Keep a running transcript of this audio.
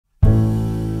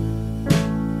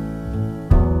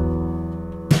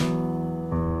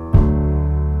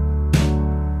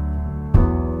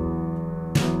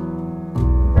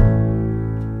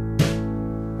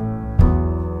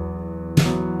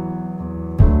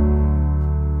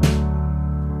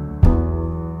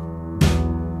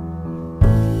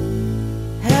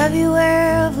Have you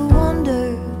ever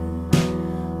wondered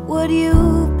what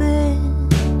you've been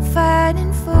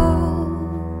fighting for?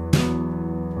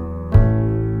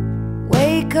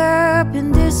 Wake up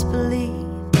in disbelief.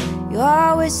 You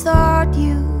always thought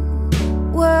you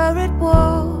were at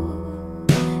war.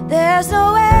 There's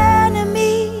no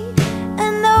enemy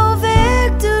and no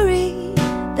victory.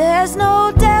 There's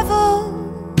no devil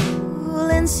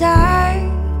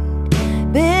inside.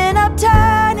 Been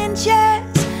upturning chairs,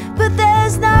 but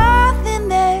there's nothing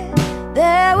there.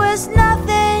 There was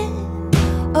nothing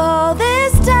all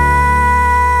this time.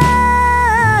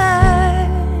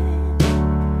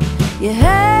 You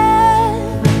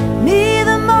had me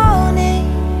the morning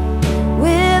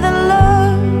with a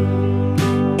look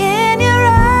in your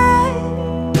eyes,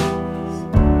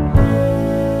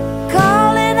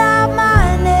 calling out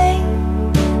my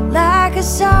name like a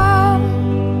song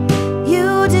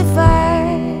you devised.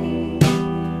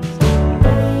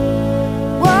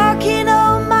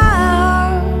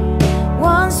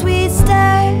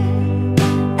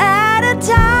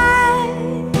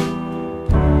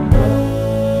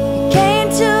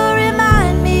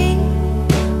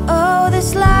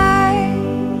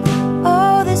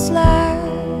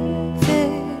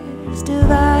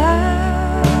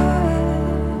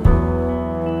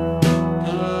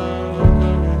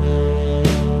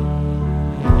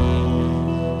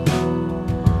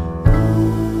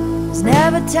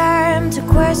 Never time to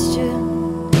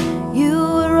question. You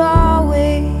were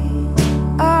always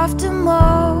after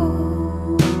more.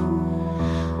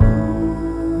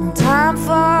 No time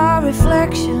for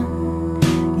reflection.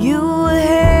 You were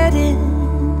heading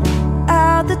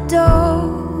out the door.